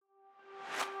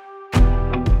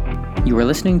You are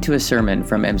listening to a sermon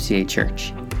from MCA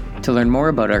Church. To learn more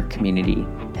about our community,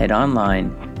 head online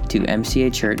to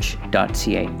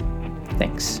mcachurch.ca.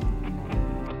 Thanks.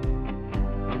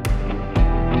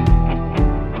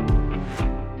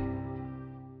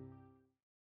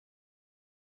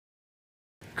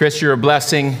 Chris, you're a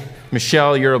blessing.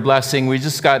 Michelle, you're a blessing.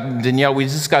 Danielle, we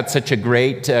just got such a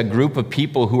great group of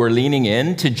people who are leaning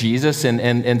in to Jesus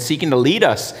and seeking to lead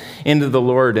us into the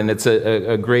Lord. And it's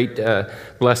a great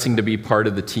blessing to be part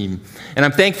of the team. And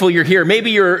I'm thankful you're here.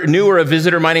 Maybe you're new or a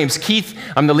visitor. My name's Keith.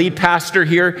 I'm the lead pastor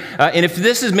here. And if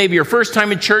this is maybe your first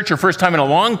time in church or first time in a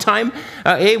long time,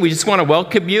 hey, we just want to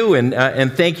welcome you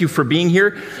and thank you for being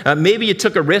here. Maybe you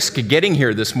took a risk getting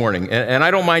here this morning. And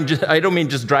I don't mean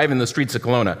just driving the streets of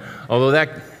Kelowna, although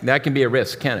that can be a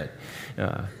risk, can it?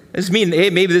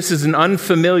 Maybe this is an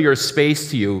unfamiliar space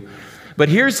to you. But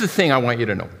here's the thing I want you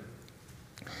to know.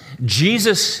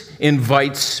 Jesus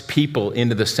invites people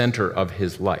into the center of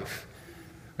his life.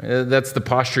 That's the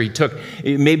posture he took.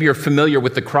 Maybe you're familiar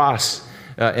with the cross,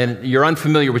 and you're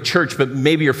unfamiliar with church, but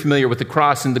maybe you're familiar with the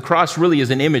cross. And the cross really is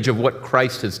an image of what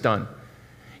Christ has done.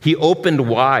 He opened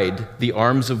wide the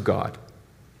arms of God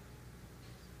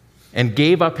and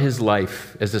gave up his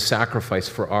life as a sacrifice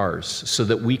for ours so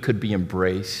that we could be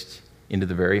embraced into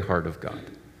the very heart of God.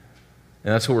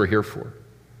 And that's what we're here for.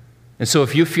 And so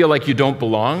if you feel like you don't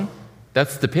belong,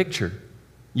 that's the picture.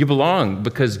 You belong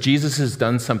because Jesus has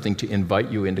done something to invite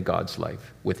you into God's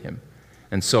life with him.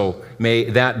 And so may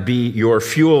that be your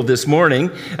fuel this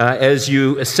morning as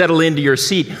you settle into your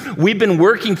seat. We've been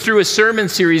working through a sermon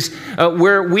series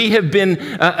where we have been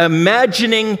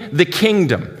imagining the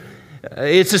kingdom.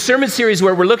 It's a sermon series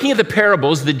where we're looking at the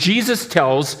parables that Jesus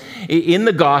tells in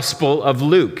the Gospel of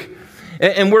Luke.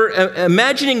 And we're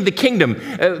imagining the kingdom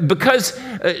because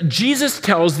Jesus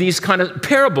tells these kind of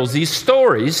parables, these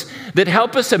stories that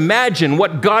help us imagine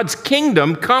what God's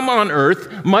kingdom come on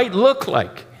earth might look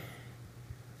like.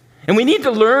 And we need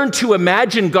to learn to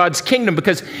imagine God's kingdom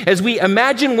because as we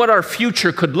imagine what our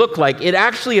future could look like, it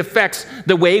actually affects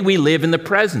the way we live in the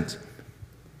present.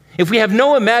 If we have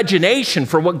no imagination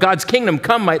for what God's kingdom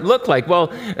come might look like,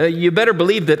 well, you better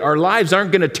believe that our lives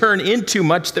aren't going to turn into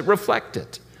much that reflect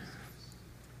it.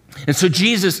 And so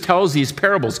Jesus tells these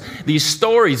parables, these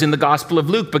stories in the Gospel of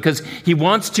Luke because he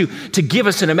wants to give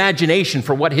us an imagination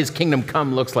for what his kingdom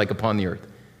come looks like upon the earth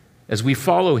as we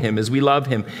follow him, as we love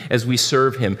him, as we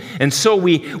serve him. And so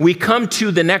we come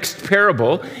to the next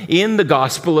parable in the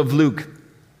Gospel of Luke.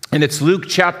 And it's Luke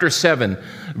chapter 7,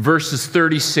 verses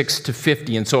 36 to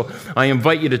 50. And so I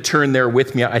invite you to turn there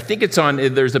with me. I think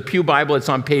there's a Pew Bible. It's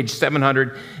on page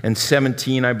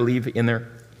 717, I believe, in there.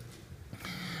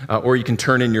 Or you can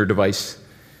turn in your device.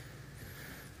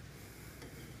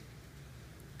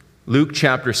 Luke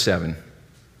chapter 7.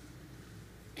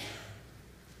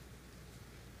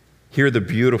 Hear the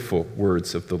beautiful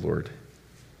words of the Lord,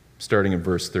 starting in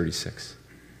verse 36.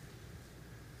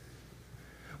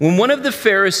 When one of the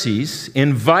Pharisees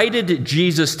invited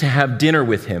Jesus to have dinner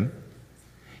with him,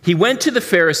 he went to the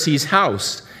Pharisee's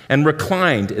house and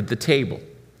reclined at the table.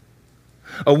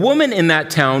 A woman in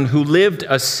that town who lived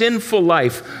a sinful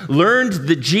life learned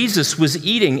that Jesus was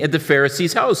eating at the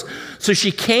Pharisee's house. So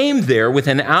she came there with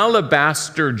an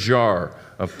alabaster jar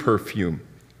of perfume.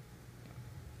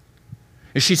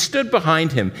 As she stood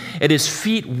behind him at his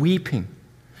feet weeping,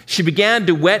 she began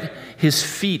to wet his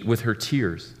feet with her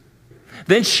tears.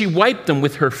 Then she wiped them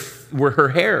with her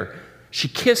hair. She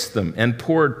kissed them and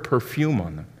poured perfume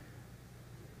on them.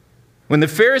 When the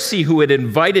Pharisee who had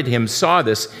invited him saw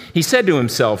this, he said to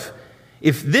himself,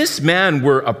 "If this man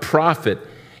were a prophet,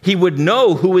 he would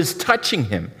know who is touching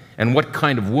him and what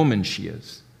kind of woman she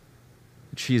is.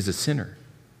 She is a sinner."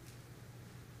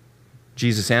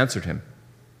 Jesus answered him,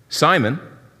 "Simon,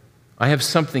 I have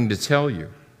something to tell you."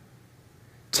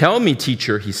 "Tell me,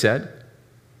 teacher," he said.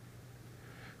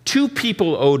 2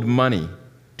 people owed money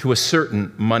to a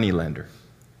certain moneylender.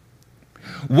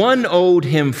 One owed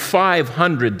him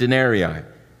 500 denarii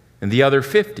and the other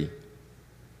 50.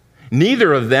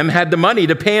 Neither of them had the money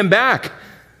to pay him back,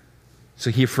 so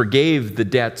he forgave the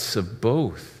debts of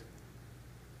both.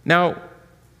 Now,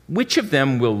 which of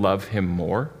them will love him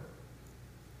more?"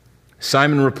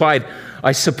 Simon replied,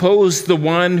 "I suppose the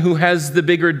one who has the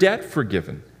bigger debt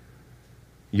forgiven."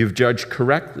 "You've judged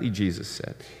correctly," Jesus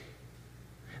said.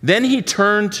 Then he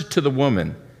turned to the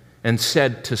woman and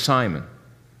said to Simon,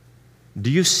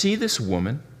 "Do you see this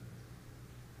woman?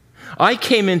 I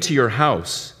came into your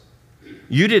house.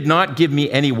 You did not give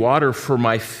me any water for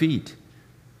my feet,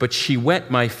 but she wet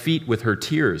my feet with her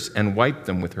tears and wiped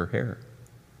them with her hair.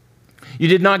 You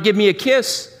did not give me a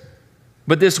kiss,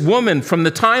 But this woman, from the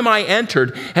time I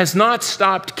entered, has not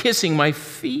stopped kissing my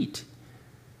feet.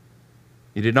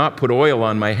 You did not put oil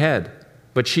on my head,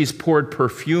 but she's poured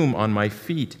perfume on my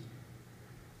feet.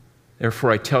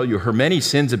 Therefore, I tell you, her many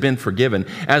sins have been forgiven,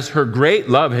 as her great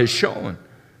love has shown.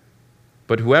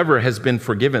 But whoever has been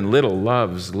forgiven little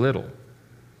loves little.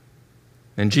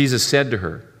 And Jesus said to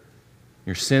her,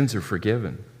 your sins are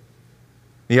forgiven.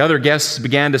 The other guests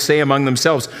began to say among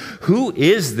themselves, who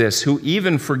is this who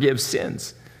even forgives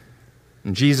sins?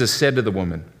 And Jesus said to the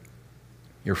woman,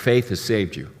 your faith has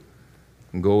saved you.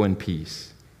 Go in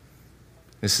peace.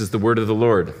 This is the word of the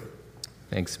Lord.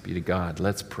 Thanks be to God.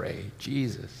 Let's pray.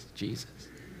 Jesus.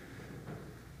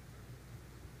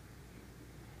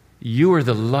 You are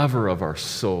the lover of our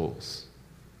souls.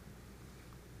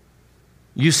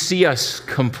 You see us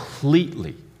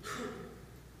completely.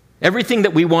 Everything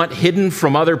that we want hidden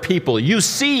from other people, you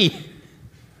see,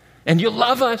 and you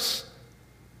love us.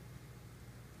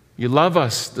 You love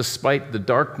us despite the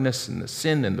darkness and the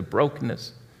sin and the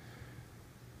brokenness.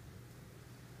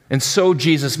 And so,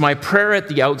 Jesus, my prayer at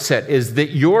the outset is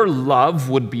that your love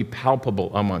would be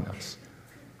palpable among us,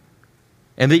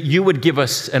 and that you would give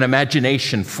us an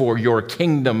imagination for your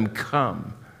kingdom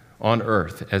come on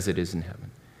earth as it is in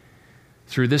heaven.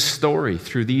 Through this story,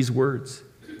 through these words.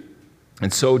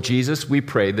 And so, Jesus, we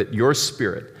pray that your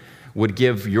Spirit would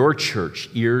give your church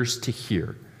ears to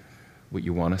hear what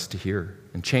you want us to hear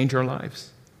and change our lives.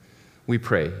 We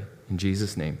pray in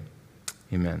Jesus' name.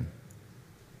 Amen.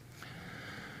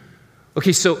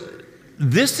 Okay, so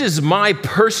this is my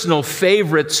personal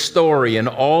favorite story in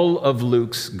all of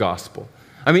Luke's gospel.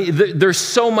 I mean, there's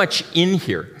so much in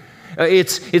here.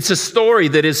 It's a story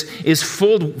that is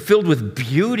filled with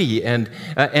beauty and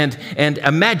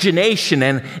imagination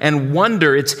and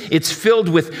wonder. It's filled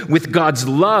with God's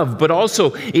love, but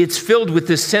also it's filled with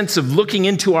this sense of looking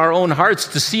into our own hearts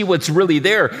to see what's really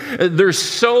there. There's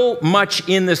so much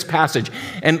in this passage.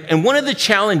 And one of the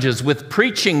challenges with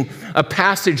preaching a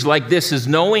passage like this is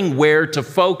knowing where to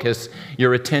focus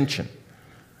your attention,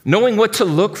 knowing what to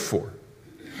look for.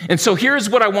 And so here's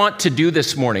what I want to do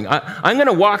this morning. I'm going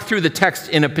to walk through the text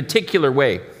in a particular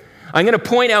way. I'm going to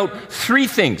point out three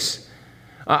things.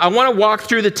 I want to walk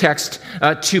through the text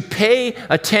to pay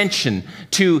attention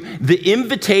to the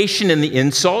invitation and the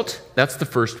insult. That's the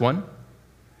first one.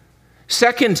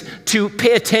 Second, to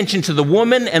pay attention to the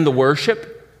woman and the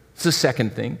worship. It's the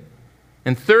second thing.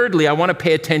 And thirdly, I want to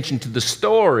pay attention to the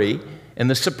story and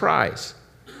the surprise.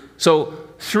 So,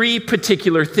 three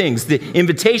particular things: the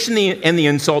invitation and the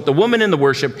insult, the woman and the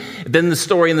worship, then the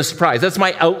story and the surprise. That's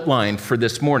my outline for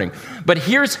this morning. But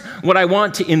here's what I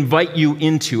want to invite you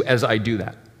into as I do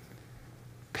that.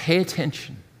 Pay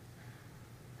attention.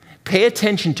 Pay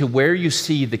attention to where you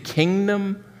see the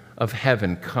kingdom of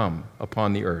heaven come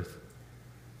upon the earth.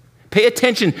 Pay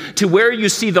attention to where you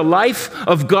see the life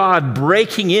of God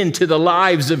breaking into the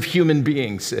lives of human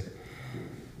beings.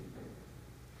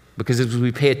 Because as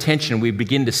we pay attention, we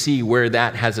begin to see where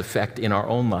that has effect in our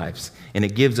own lives. And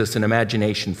it gives us an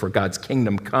imagination for God's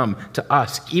kingdom come to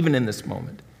us, even in this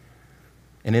moment.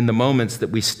 And in the moments that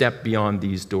we step beyond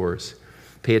these doors,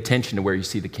 pay attention to where you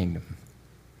see the kingdom.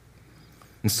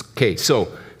 Okay, so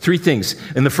three things.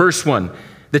 In the first one,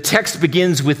 the text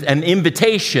begins with an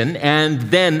invitation and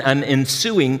then an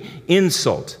ensuing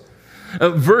insult.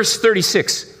 Verse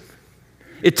 36.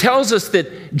 It tells us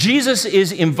that Jesus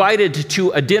is invited to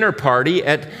a dinner party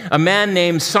at a man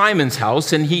named Simon's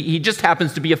house, and he just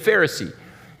happens to be a Pharisee.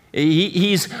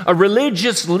 He's a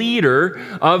religious leader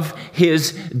of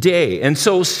his day. And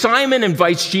so Simon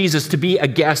invites Jesus to be a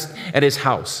guest at his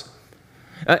house.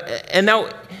 And now,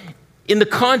 in the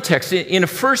context, in a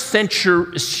first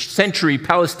century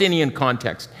Palestinian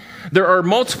context, there are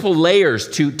multiple layers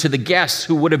to the guests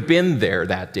who would have been there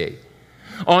that day.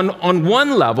 On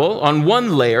one level, on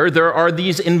one layer, there are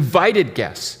these invited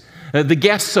guests, the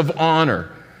guests of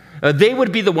honor. They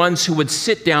would be the ones who would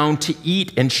sit down to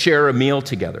eat and share a meal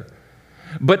together.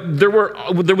 But there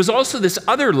was also this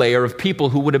other layer of people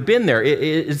who would have been there.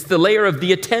 It's the layer of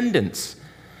the attendants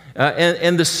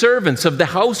and the servants of the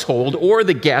household, or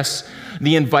the guests,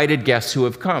 the invited guests who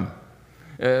have come.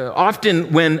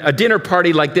 Often when a dinner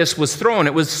party like this was thrown,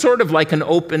 it was sort of like an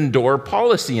open door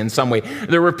policy in some way.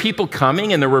 There were people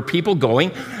coming and there were people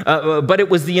going, but it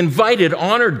was the invited,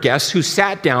 honored guests who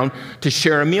sat down to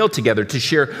share a meal together, to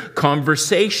share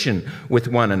conversation with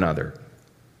one another.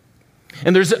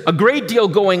 And there's a great deal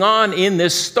going on in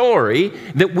this story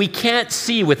that we can't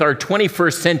see with our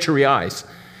 21st century eyes.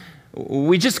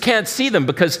 We just can't see them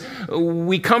because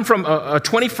we come from a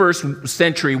 21st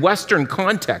century Western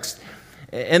context.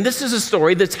 And this is a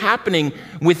story that's happening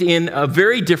within a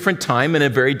very different time and a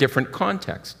very different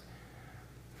context.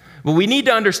 But we need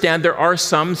to understand there are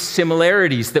some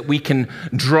similarities that we can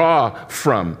draw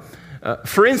from.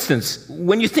 For instance,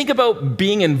 when you think about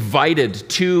being invited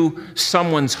to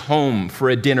someone's home for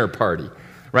a dinner party,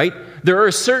 right? There are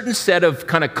a certain set of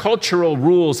kind of cultural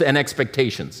rules and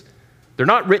expectations. They're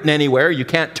not written anywhere. You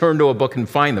can't turn to a book and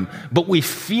find them, but we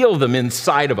feel them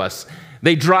inside of us.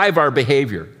 They drive our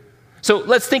behavior. So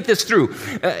let's think this through.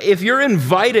 If you're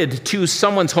invited to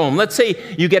someone's home, let's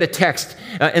say you get a text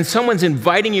and someone's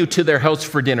inviting you to their house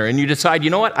for dinner, and you decide,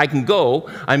 you know what, I can go,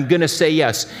 I'm going to say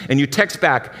yes. And you text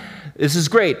back, this is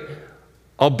great,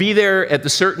 I'll be there at the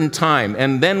certain time.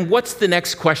 And then what's the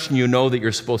next question you know that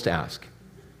you're supposed to ask?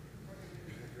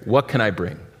 What can I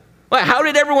bring? Well, how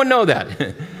did everyone know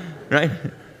that? Right?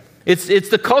 It's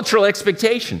the cultural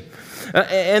expectation.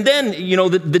 And then,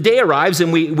 the day arrives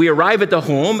and we arrive at the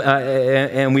home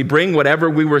and we bring whatever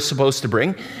we were supposed to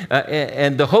bring.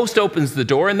 And the host opens the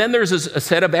door, and then there's a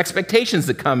set of expectations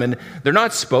that come, and they're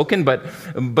not spoken, but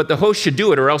the host should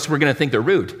do it, or else we're going to think they're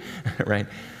rude, right?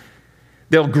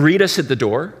 They'll greet us at the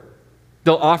door.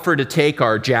 They'll offer to take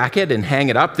our jacket and hang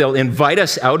it up. They'll invite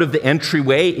us out of the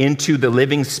entryway into the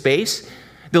living space.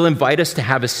 They'll invite us to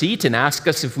have a seat and ask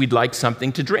us if we'd like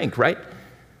something to drink, right?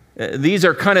 These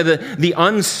are kind of the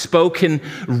unspoken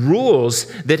rules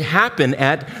that happen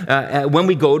when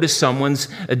we go to someone's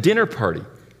dinner party.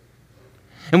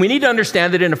 And we need to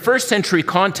understand that in a first century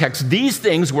context, these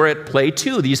things were at play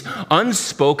too, these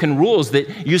unspoken rules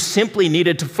that you simply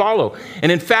needed to follow.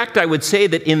 And in fact, I would say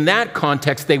that in that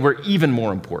context, they were even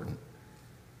more important.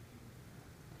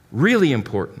 Really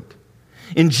important.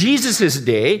 In Jesus'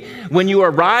 day, when you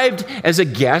arrived as a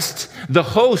guest, the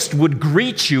host would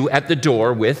greet you at the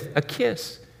door with a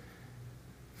kiss.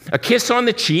 A kiss on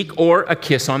the cheek or a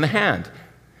kiss on the hand.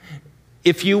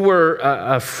 If you were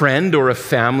a friend or a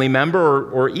family member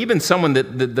or even someone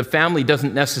that the family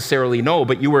doesn't necessarily know,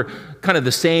 but you were kind of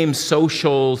the same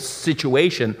social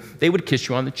situation, they would kiss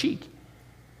you on the cheek.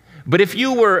 But if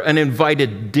you were an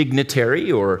invited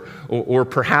dignitary or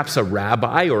perhaps a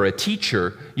rabbi or a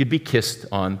teacher, you'd be kissed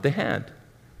on the hand.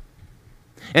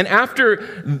 And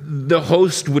after the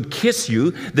host would kiss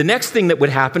you, the next thing that would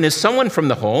happen is someone from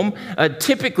the home,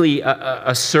 typically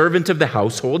a servant of the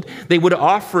household, they would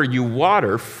offer you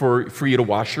water for you to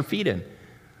wash your feet in,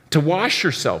 to wash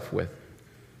yourself with.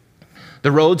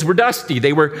 The roads were dusty,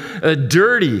 they were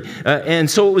dirty, and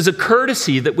so it was a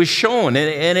courtesy that was shown,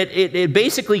 and it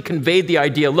basically conveyed the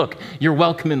idea, look, you're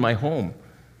welcome in my home.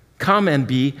 Come and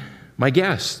be my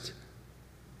guest.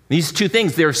 These two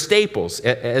things, they're staples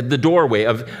at the doorway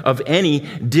of any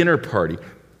dinner party.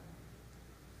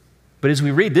 But as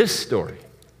we read this story,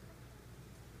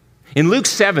 in Luke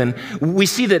 7, we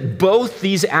see that both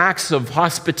these acts of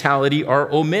hospitality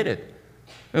are omitted.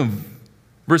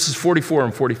 Verses 44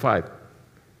 and 45.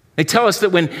 They tell us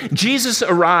that when Jesus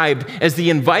arrived as the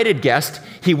invited guest,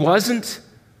 he wasn't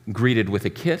greeted with a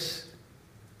kiss,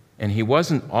 and he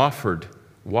wasn't offered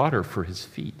water for his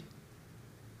feet.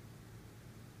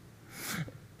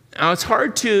 Now, it's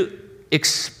hard to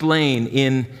explain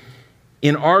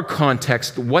in our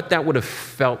context what that would have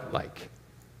felt like,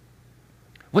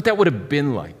 what that would have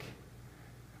been like.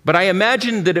 But I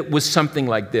imagine that it was something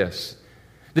like this.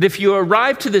 That if you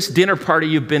arrive to this dinner party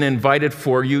you've been invited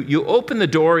for, you open the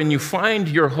door and you find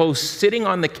your host sitting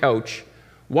on the couch,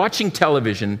 watching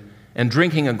television and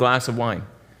drinking a glass of wine.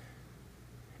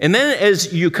 And then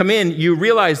as you come in, you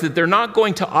realize that they're not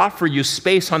going to offer you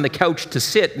space on the couch to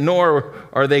sit, nor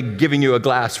are they giving you a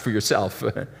glass for yourself.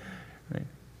 Right?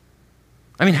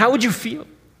 I mean, how would you feel?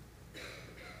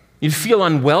 You'd feel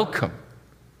unwelcome.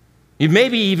 You'd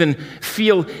maybe even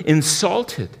feel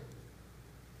insulted.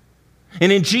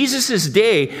 And in Jesus'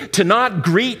 day, to not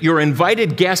greet your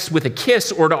invited guests with a kiss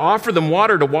or to offer them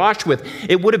water to wash with,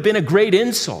 it would have been a great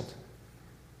insult.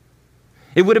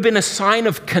 It would have been a sign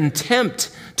of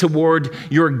contempt toward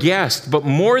your guest. But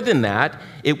more than that,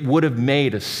 it would have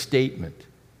made a statement.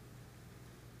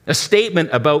 A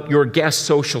statement about your guest's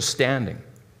social standing.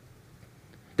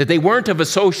 That they weren't of a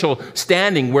social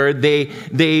standing where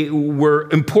they were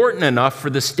important enough for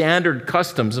the standard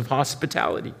customs of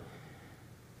hospitality.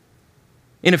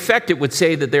 In effect, it would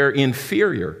say that they're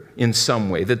inferior in some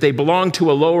way, that they belong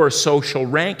to a lower social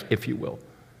rank, if you will.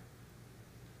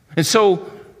 And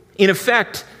so, in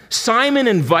effect, Simon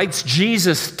invites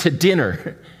Jesus to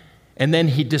dinner, and then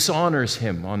he dishonors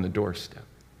him on the doorstep.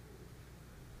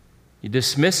 He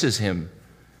dismisses him.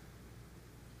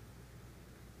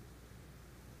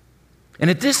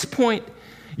 And at this point,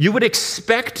 you would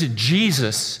expect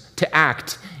Jesus to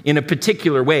act in a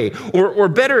particular way. Or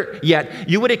better yet,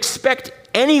 you would expect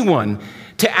anyone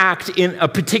to act in a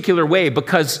particular way,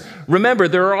 because remember,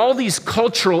 there are all these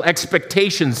cultural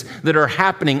expectations that are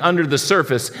happening under the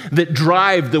surface that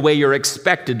drive the way you're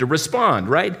expected to respond,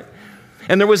 right?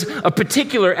 And there was a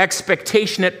particular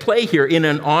expectation at play here in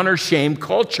an honor-shame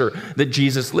culture that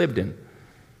Jesus lived in.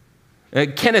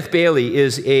 Kenneth Bailey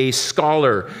is a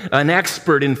scholar, an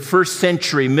expert in first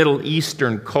century Middle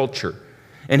Eastern culture,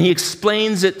 and he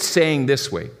explains it saying this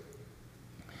way: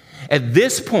 at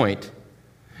this point,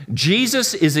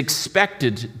 Jesus is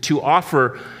expected to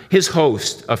offer his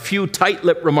host a few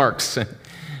tight-lipped remarks.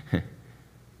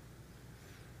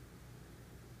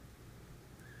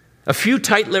 A few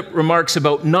tight-lipped remarks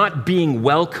about not being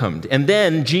welcomed, and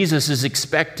then Jesus is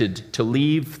expected to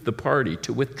leave the party,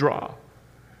 to withdraw.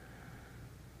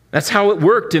 That's how it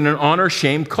worked in an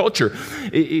honor-shame culture.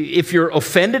 If you're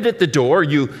offended at the door,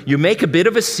 you make a bit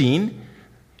of a scene.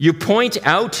 You point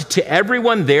out to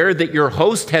everyone there that your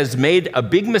host has made a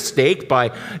big mistake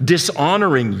by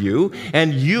dishonoring you,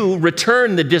 and you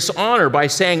return the dishonor by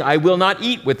saying, "I will not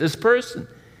eat with this person."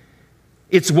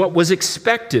 It's what was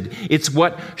expected. It's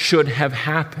what should have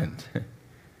happened.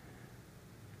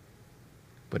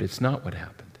 But it's not what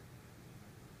happened.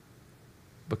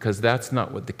 Because that's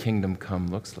not what the kingdom come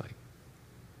looks like.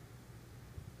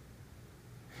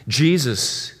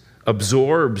 Jesus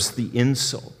absorbs the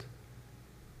insult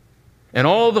and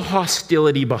all the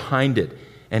hostility behind it,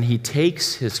 and he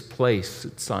takes his place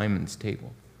at Simon's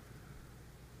table.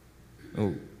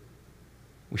 Oh,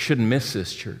 we shouldn't miss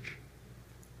this, church.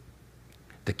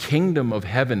 The kingdom of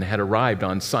heaven had arrived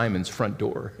on Simon's front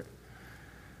door.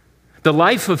 The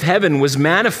life of heaven was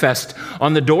manifest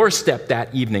on the doorstep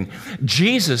that evening.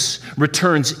 Jesus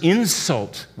returns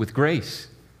insult with grace.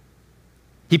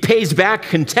 He pays back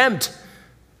contempt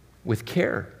with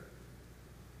care.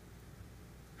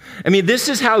 I mean, this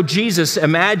is how Jesus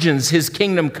imagines his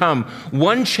kingdom come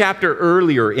one chapter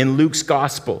earlier in Luke's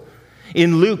gospel.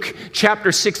 In Luke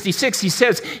chapter 66,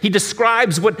 he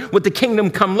describes what the kingdom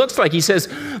come looks like. He says,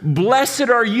 "Blessed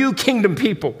are you, kingdom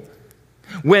people,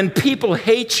 when people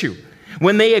hate you,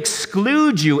 when they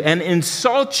exclude you and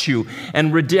insult you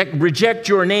and reject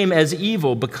your name as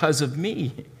evil because of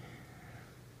me."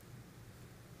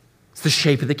 It's the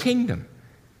shape of the kingdom.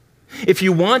 If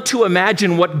you want to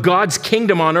imagine what God's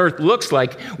kingdom on earth looks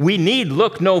like, we need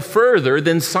look no further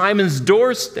than Simon's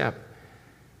doorstep.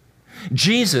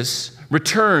 Jesus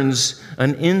returns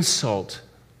an insult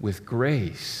with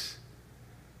grace.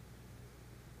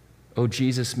 Oh,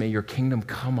 Jesus, may your kingdom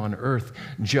come on earth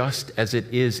just as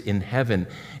it is in heaven,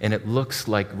 and it looks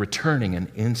like returning an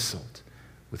insult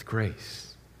with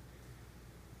grace.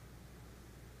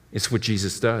 It's what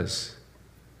Jesus does.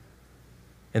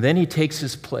 And then he takes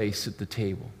his place at the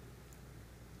table.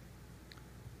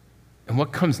 And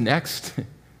what comes next?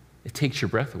 It takes your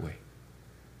breath away.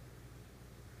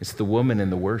 It's the woman in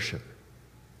the worship.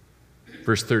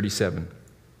 Verse 37.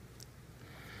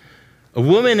 A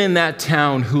woman in that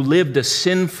town who lived a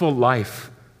sinful life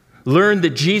learned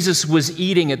that Jesus was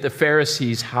eating at the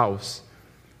Pharisee's house.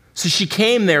 So she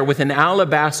came there with an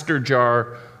alabaster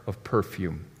jar of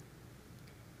perfume.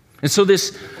 And so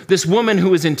this woman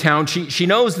who is in town, she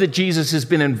knows that Jesus has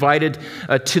been invited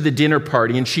to the dinner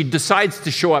party, and she decides to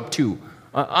show up too.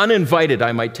 Uninvited,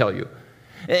 I might tell you.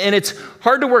 And it's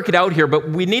hard to work it out here, but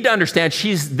we need to understand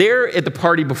she's there at the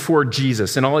party before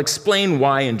Jesus, and I'll explain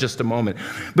why in just a moment.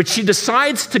 But she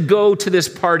decides to go to this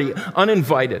party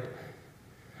uninvited.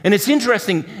 And it's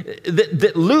interesting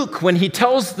that Luke, when he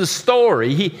tells the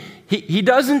story, he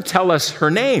doesn't tell us her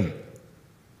name.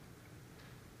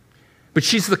 But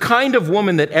she's the kind of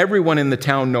woman that everyone in the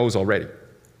town knows already,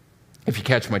 if you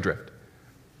catch my drift.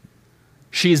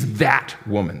 She's that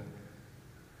woman.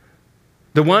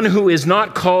 The one who is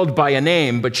not called by a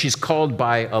name, but she's called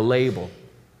by a label.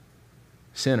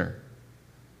 Sinner.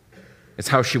 It's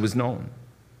how she was known.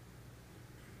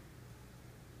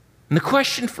 And the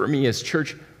question for me is,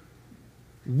 church,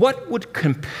 what would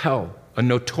compel a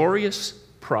notorious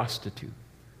prostitute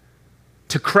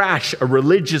to crash a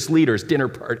religious leader's dinner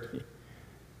party?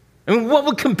 I mean, what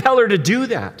would compel her to do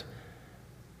that?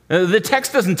 The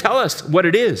text doesn't tell us what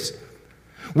it is.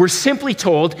 We're simply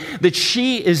told that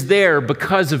she is there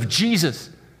because of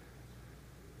Jesus.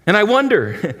 And I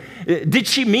wonder, did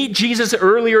she meet Jesus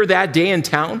earlier that day in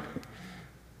town?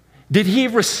 Did he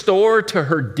restore to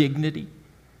her dignity?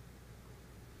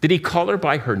 Did he call her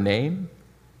by her name,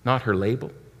 not her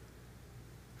label?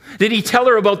 Did he tell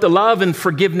her about the love and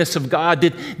forgiveness of God?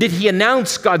 Did he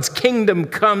announce God's kingdom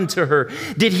come to her?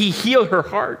 Did he heal her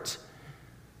heart?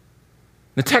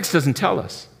 The text doesn't tell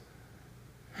us.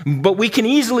 But we can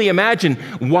easily imagine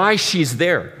why she's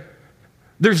there.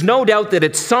 There's no doubt that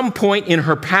at some point in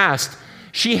her past,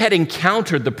 she had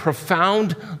encountered the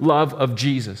profound love of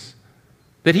Jesus,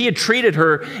 that he had treated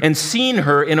her and seen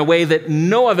her in a way that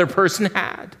no other person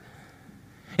had.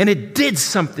 And it did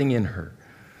something in her.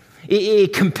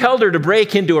 It compelled her to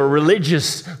break into a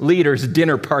religious leader's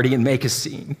dinner party and make a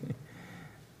scene.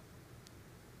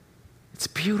 It's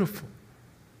beautiful.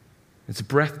 It's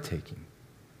breathtaking.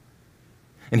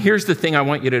 And here's the thing I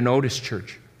want you to notice,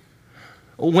 church.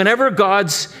 Whenever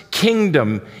God's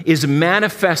kingdom is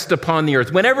manifest upon the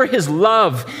earth, whenever his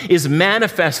love is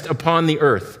manifest upon the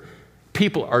earth,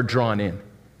 people are drawn in.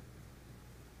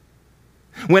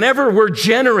 Whenever we're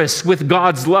generous with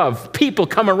God's love, people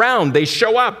come around, they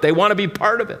show up, they want to be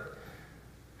part of it.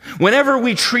 Whenever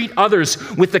we treat others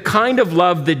with the kind of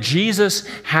love that Jesus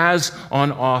has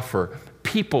on offer,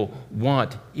 people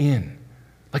want in,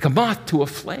 like a moth to a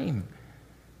flame.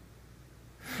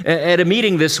 At a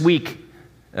meeting this week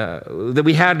that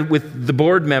we had with the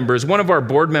board members, one of our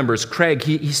board members, Craig,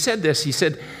 he said this. He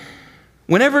said,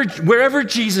 wherever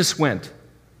Jesus went,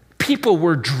 people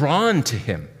were drawn to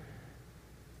him.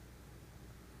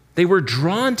 They were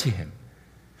drawn to him.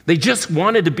 They just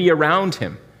wanted to be around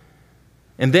him.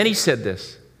 And then he said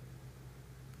this,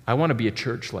 I want to be a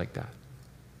church like that.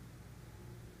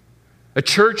 A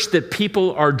church that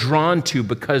people are drawn to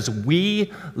because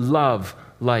we love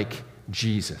like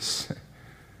Jesus.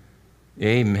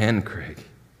 Amen, Craig.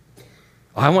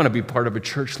 I want to be part of a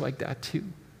church like that too.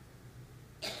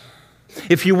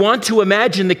 If you want to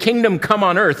imagine the kingdom come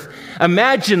on earth,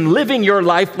 imagine living your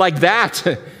life like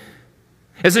that.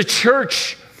 As a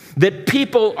church that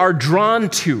people are drawn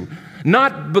to,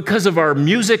 not because of our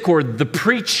music or the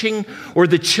preaching or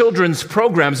the children's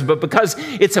programs, but because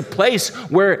it's a place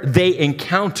where they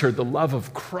encounter the love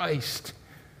of Christ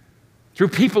through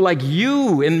people like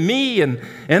you and me and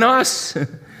us.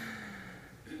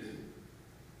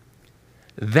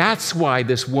 That's why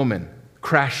this woman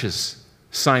crashes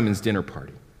Simon's dinner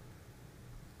party.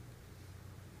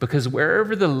 Because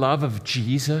wherever the love of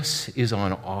Jesus is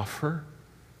on offer,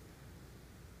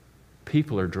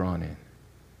 people are drawn in.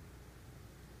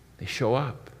 They show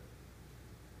up.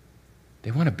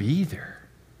 They want to be there.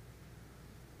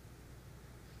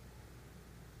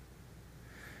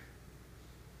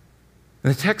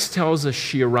 And the text tells us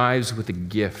she arrives with a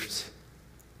gift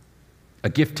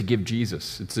to give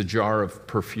Jesus. It's a jar of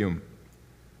perfume.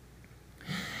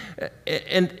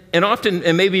 And often,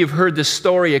 and maybe you've heard this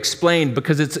story explained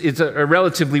because it's a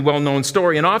relatively well-known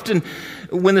story, and often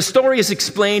when the story is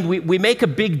explained, we make a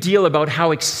big deal about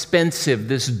how expensive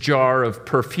this jar of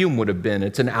perfume would have been.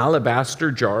 It's an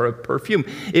alabaster jar of perfume.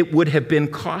 It would have been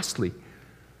costly.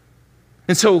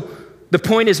 And so the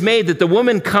point is made that the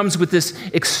woman comes with this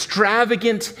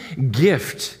extravagant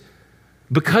gift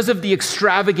because of the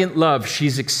extravagant love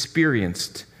she's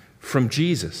experienced from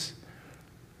Jesus.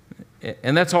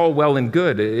 And that's all well and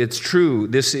good. It's true.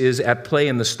 This is at play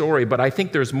in the story, but I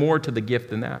think there's more to the gift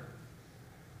than that.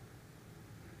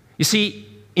 You see,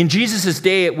 in Jesus'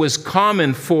 day, it was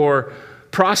common for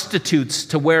prostitutes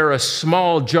to wear a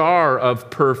small jar of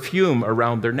perfume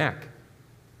around their neck.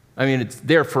 I mean, it's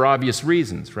there for obvious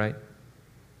reasons, right?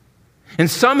 And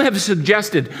some have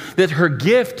suggested that her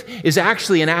gift is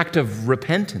actually an act of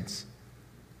repentance.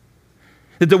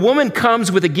 That the woman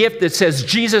comes with a gift that says,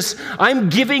 Jesus, I'm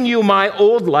giving you my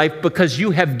old life because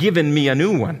you have given me a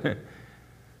new one.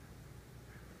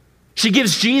 She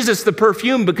gives Jesus the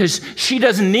perfume because she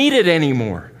doesn't need it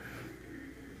anymore.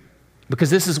 Because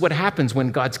this is what happens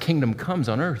when God's kingdom comes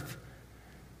on earth.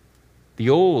 The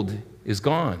old is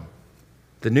gone.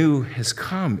 The new has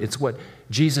come. It's what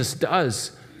Jesus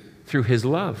does through his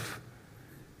love.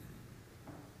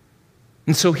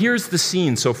 And so here's the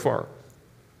scene so far.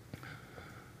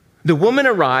 The woman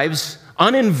arrives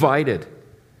uninvited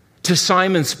to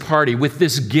Simon's party with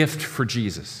this gift for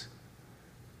Jesus.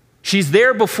 She's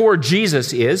there before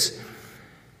Jesus is,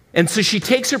 and so she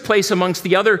takes her place amongst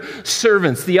the other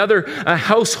servants, the other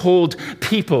household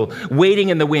people waiting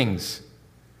in the wings.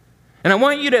 And I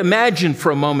want you to imagine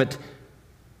for a moment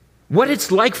what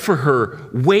it's like for her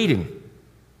waiting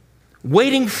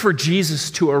for Jesus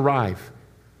to arrive.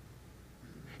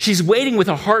 She's waiting with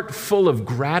a heart full of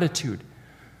gratitude,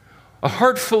 a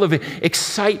heart full of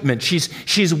excitement.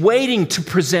 She's waiting to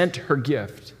present her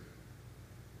gift.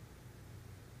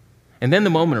 And then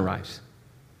the moment arrives.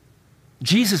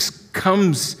 Jesus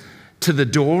comes to the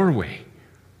doorway.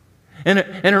 And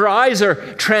her eyes are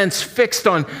transfixed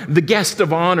on the guest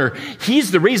of honor.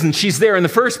 He's the reason she's there in the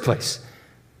first place.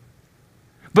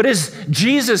 But as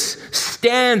Jesus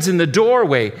stands in the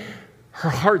doorway, her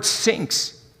heart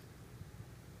sinks.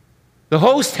 The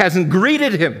host hasn't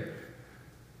greeted him.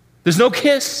 There's no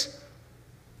kiss.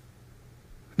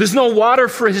 There's no water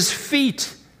for his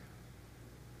feet.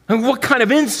 And what kind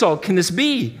of insult can this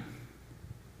be?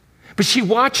 But she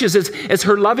watches as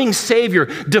her loving Savior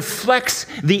deflects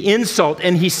the insult,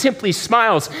 and he simply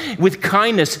smiles with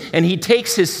kindness, and he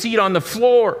takes his seat on the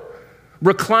floor,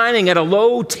 reclining at a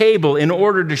low table in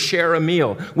order to share a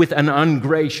meal with an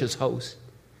ungracious host.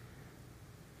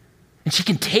 And she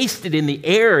can taste it in the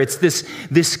air. It's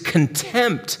this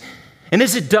contempt. And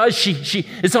as it does,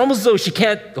 it's almost as though she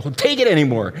can't take it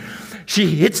anymore. She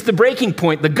hits the breaking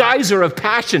point, the geyser of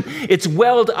passion. It's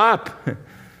welled up.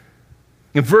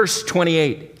 In verse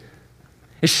 28,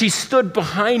 as she stood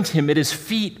behind him at his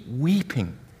feet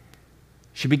weeping,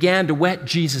 she began to wet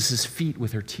Jesus' feet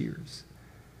with her tears.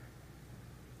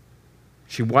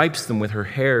 She wipes them with her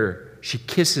hair. She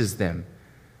kisses them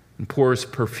and pours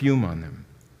perfume on them.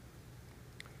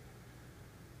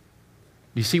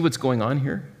 Do you see what's going on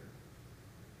here?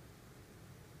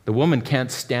 The woman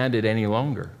can't stand it any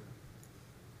longer.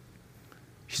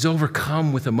 She's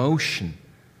overcome with emotion,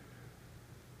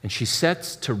 and she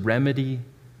sets to remedy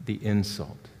the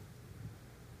insult.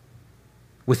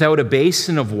 Without a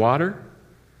basin of water,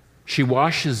 she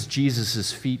washes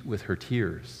Jesus' feet with her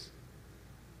tears.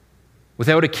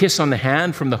 Without a kiss on the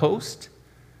hand from the host,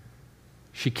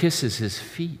 she kisses his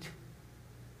feet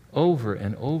over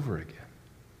and over again.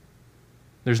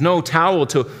 There's no towel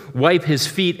to wipe his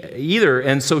feet either,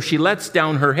 and so she lets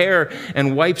down her hair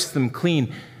and wipes them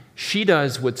clean. She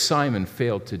does what Simon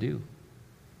failed to do.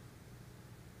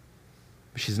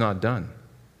 But she's not done.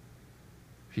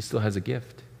 She still has a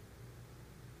gift.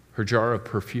 Her jar of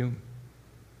perfume.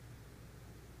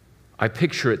 I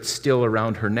picture it still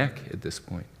around her neck at this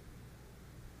point.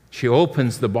 She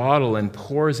opens the bottle and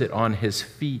pours it on his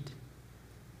feet.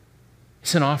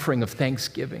 It's an offering of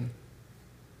thanksgiving.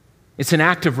 It's an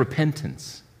act of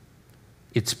repentance.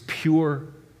 It's pure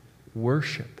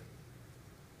worship.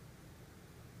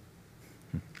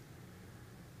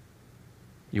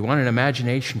 You want an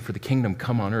imagination for the kingdom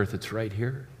come on earth? It's right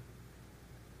here.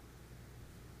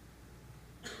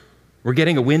 We're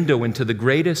getting a window into the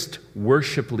greatest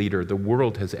worship leader the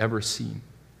world has ever seen.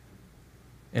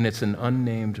 And it's an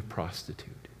unnamed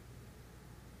prostitute.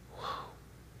 Whoa.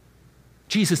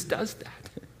 Jesus does that.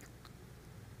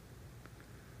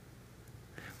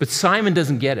 But Simon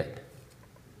doesn't get it.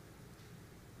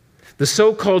 The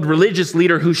so-called religious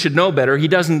leader who should know better, he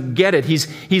doesn't get it.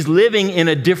 He's living in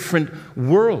a different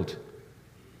world.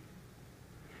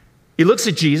 He looks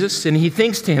at Jesus and he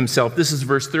thinks to himself, this is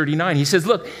verse 39, he says,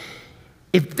 look,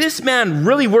 if this man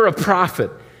really were a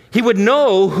prophet, he would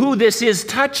know who this is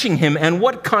touching him and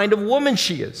what kind of woman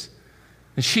she is.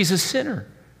 And she's a sinner.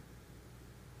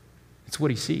 It's what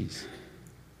he sees.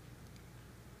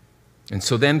 And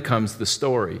so then comes the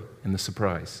story and the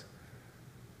surprise.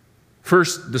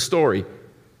 First, the story.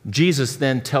 Jesus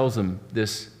then tells him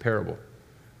this parable.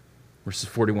 Verses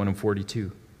 41 and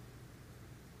 42.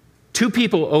 2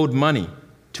 people owed money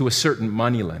to a certain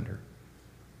moneylender.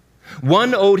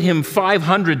 One owed him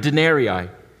 500 denarii,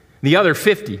 the other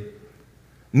 50.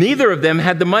 Neither of them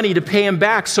had the money to pay him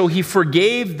back, so he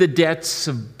forgave the debts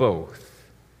of both.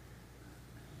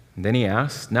 And then he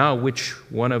asked, now which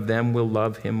one of them will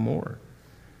love him more?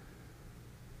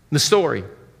 The story.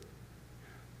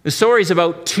 The story is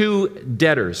about 2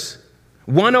 debtors.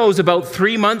 One owes about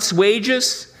 3 months'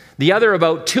 wages, the other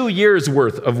about 2 years'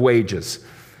 worth of wages.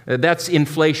 That's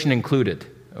inflation included,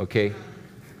 okay?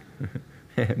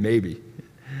 Maybe.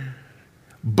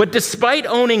 But despite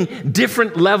owning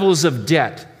different levels of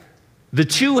debt, the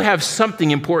 2 have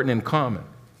something important in common.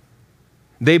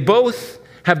 They both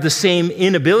have the same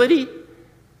inability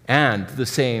and the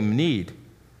same need.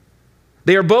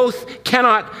 They are both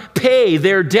cannot pay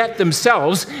their debt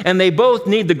themselves, and they both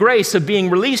need the grace of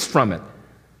being released from it,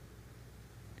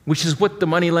 which is what the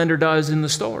moneylender does in the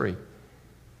story.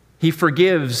 He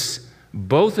forgives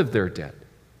both of their debt.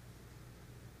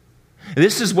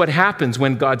 This is what happens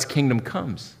when God's kingdom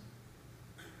comes.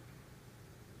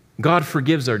 God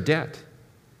forgives our debt.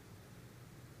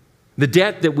 The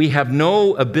debt that we have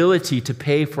no ability to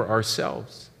pay for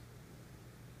ourselves.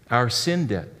 Our sin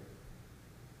debt.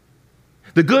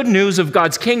 The good news of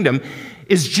God's kingdom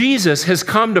is Jesus has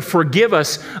come to forgive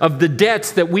us of the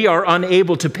debts that we are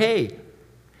unable to pay.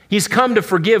 He's come to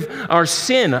forgive our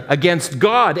sin against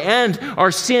God and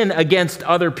our sin against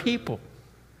other people.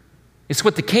 It's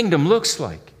what the kingdom looks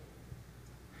like.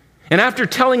 And after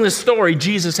telling the story,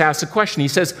 Jesus asks a question. He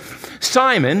says,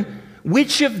 Simon,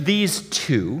 which of these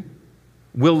 2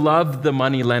 will love the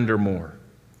moneylender more?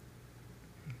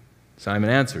 Simon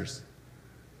answers,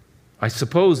 I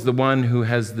suppose the one who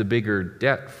has the bigger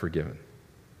debt forgiven.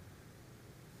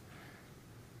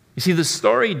 You see, the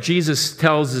story Jesus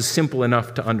tells is simple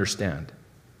enough to understand.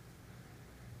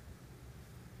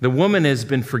 The woman has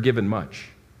been forgiven much,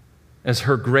 as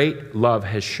her great love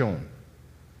has shown.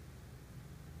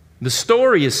 The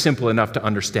story is simple enough to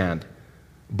understand,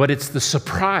 but it's the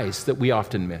surprise that we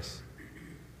often miss.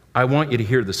 I want you to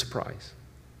hear the surprise.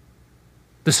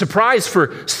 The surprise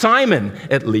for Simon,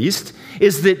 at least,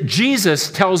 is that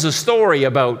Jesus tells a story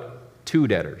about two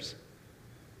debtors.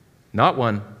 Not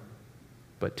one,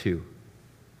 but two.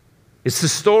 It's the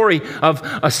story of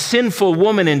a sinful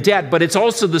woman in debt, but it's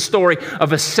also the story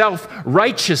of a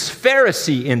self-righteous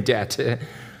Pharisee in debt. And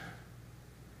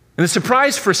the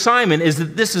surprise for Simon is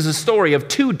that this is a story of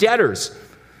two debtors.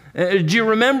 Do you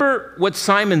remember what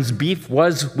Simon's beef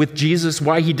was with Jesus,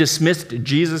 why he dismissed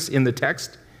Jesus in the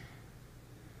text?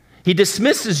 He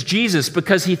dismisses Jesus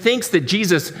because he thinks that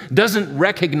Jesus doesn't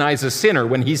recognize a sinner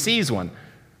when he sees one,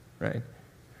 right?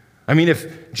 I mean,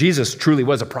 if Jesus truly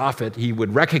was a prophet, he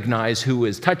would recognize who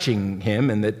is touching him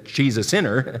and that she's a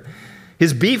sinner.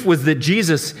 His beef was that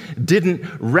Jesus didn't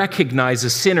recognize a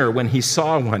sinner when he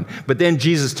saw one. But then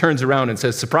Jesus turns around and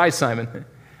says, "Surprise, Simon.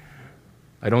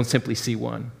 I don't simply see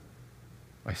one.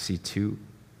 I see two."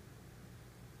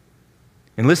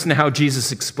 And listen to how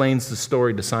Jesus explains the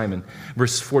story to Simon.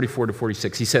 Verses 44 to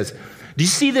 46. He says, "Do you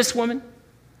see this woman?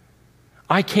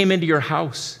 I came into your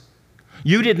house.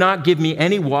 You did not give me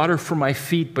any water for my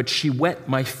feet, but she wet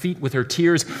my feet with her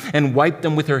tears and wiped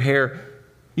them with her hair.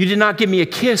 You did not give me a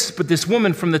kiss, but this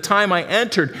woman from the time I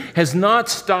entered has not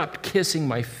stopped kissing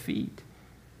my feet.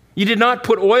 You did not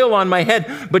put oil on my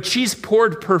head, but she's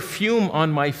poured perfume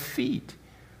on my feet."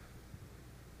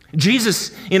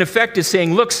 Jesus, in effect, is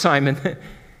saying, "Look, Simon,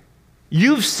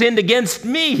 you've sinned against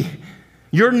me,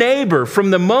 your neighbor,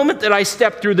 from the moment that I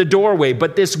stepped through the doorway.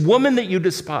 But this woman that you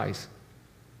despise,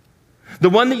 the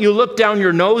one that you look down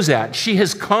your nose at, she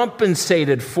has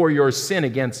compensated for your sin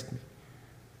against me.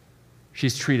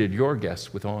 She's treated your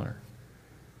guests with honor."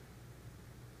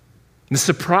 The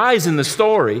surprise in the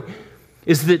story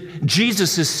is that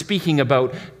Jesus is speaking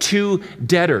about two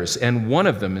debtors, and one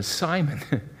of them is Simon.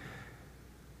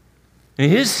 And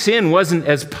his sin wasn't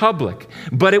as public,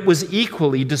 but it was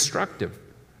equally destructive.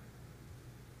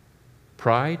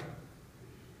 Pride,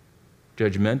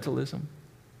 judgmentalism,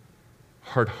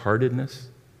 hard-heartedness,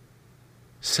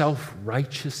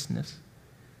 self-righteousness.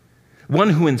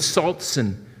 One who insults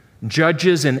and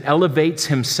judges and elevates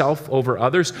himself over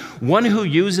others. One who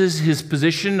uses his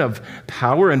position of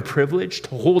power and privilege to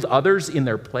hold others in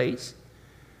their place.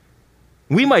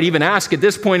 We might even ask at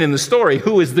this point in the story,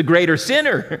 who is the greater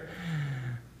sinner?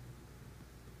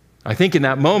 I think in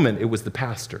that moment it was the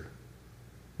pastor,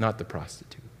 not the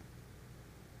prostitute.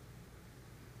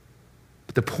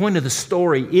 But the point of the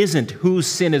story isn't whose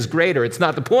sin is greater. It's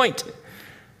not the point.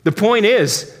 The point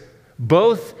is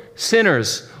both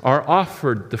sinners are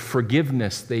offered the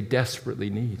forgiveness they desperately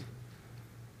need,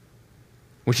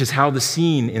 which is how the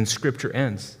scene in Scripture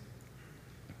ends.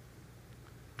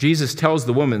 Jesus tells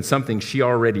the woman something she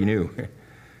already knew.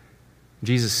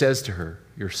 Jesus says to her,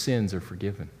 "Your sins are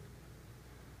forgiven."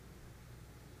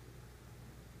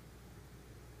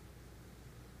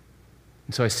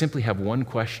 And so I simply have one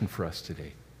question for us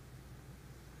today.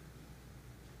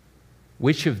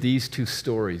 Which of these two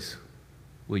stories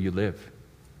will you live?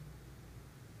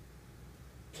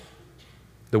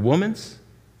 The woman's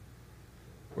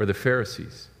or the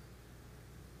Pharisees?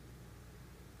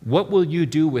 What will you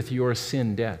do with your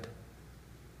sin debt?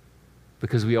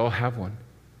 Because we all have one.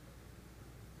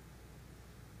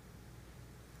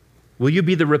 Will you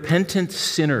be the repentant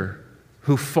sinner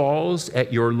who falls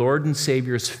at your Lord and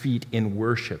Savior's feet in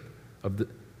worship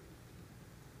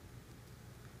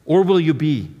or will you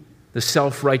be the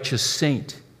self-righteous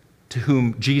saint to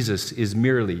whom Jesus is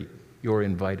merely your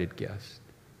invited guest?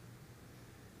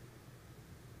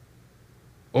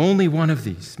 Only one of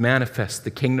these manifests the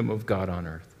kingdom of God on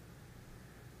earth.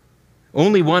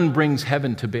 Only one brings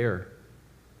heaven to bear.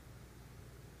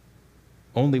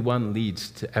 Only one leads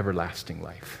to everlasting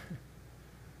life.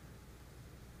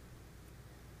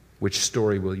 Which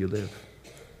story will you live?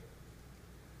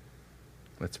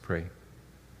 Let's pray.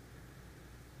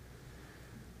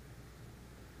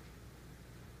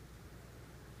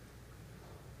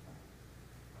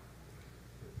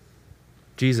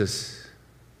 Jesus,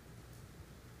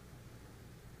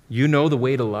 you know the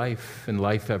way to life and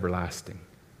life everlasting.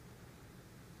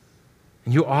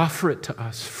 And you offer it to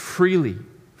us freely,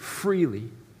 freely.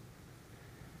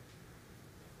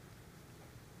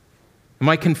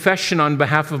 My confession on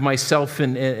behalf of myself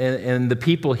and the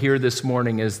people here this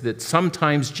morning is that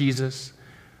sometimes, Jesus,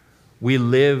 We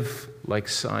live like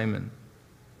Simon.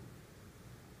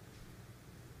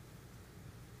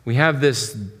 We have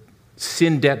this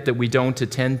sin debt that we don't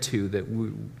attend to, that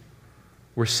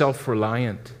we're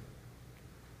self-reliant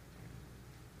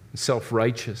and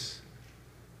self-righteous.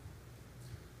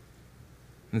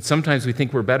 And sometimes we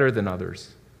think we're better than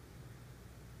others.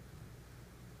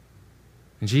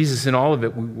 And Jesus, in all of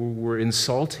it, we're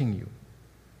insulting you.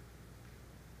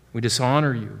 We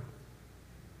dishonor you.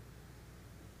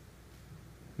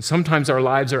 And sometimes our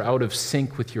lives are out of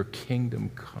sync with your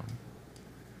kingdom come.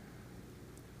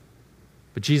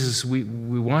 But Jesus, we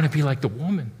want to be like the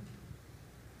woman.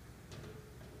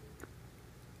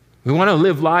 We want to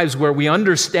live lives where we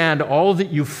understand all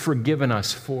that you've forgiven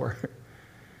us for.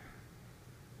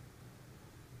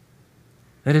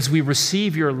 That as we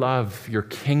receive your love, your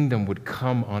kingdom would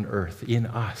come on earth in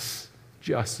us,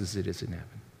 just as it is in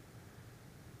heaven.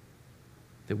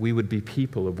 That we would be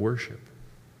people of worship.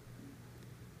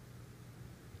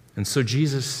 And so,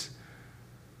 Jesus,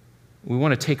 we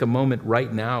want to take a moment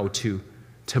right now to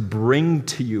bring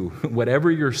to you whatever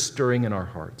you're stirring in our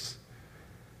hearts.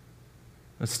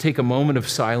 Let's take a moment of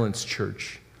silence,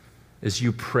 church, as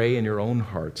you pray in your own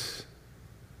hearts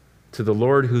to the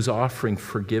Lord who's offering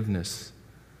forgiveness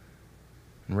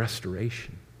and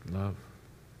restoration, love.